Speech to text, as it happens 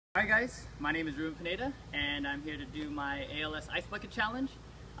Alright guys, my name is Ruben Pineda and I'm here to do my ALS Ice Bucket Challenge.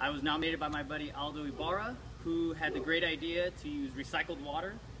 I was nominated by my buddy Aldo Ibarra, who had the great idea to use recycled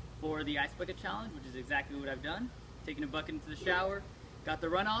water for the Ice Bucket Challenge, which is exactly what I've done. Taking a bucket into the shower, got the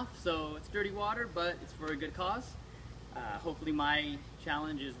runoff, so it's dirty water, but it's for a good cause. Hopefully my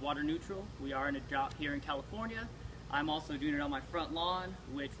challenge is water neutral. We are in a drought here in California. I'm also doing it on my front lawn,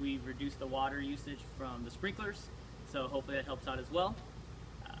 which we've reduced the water usage from the sprinklers, so hopefully that helps out as well.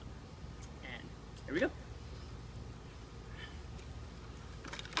 Here we go.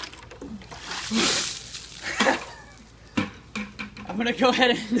 I'm gonna go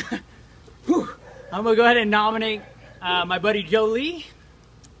ahead and nominate my buddy Joe Lee,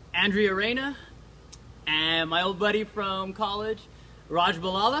 Andrea Reyna, and my old buddy from college, Raj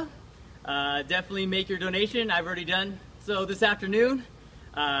Balala. Definitely make your donation. I've already done so this afternoon.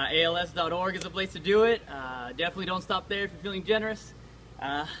 ALS.org is a place to do it. Definitely don't stop there if you're feeling generous.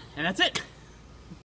 And that's it.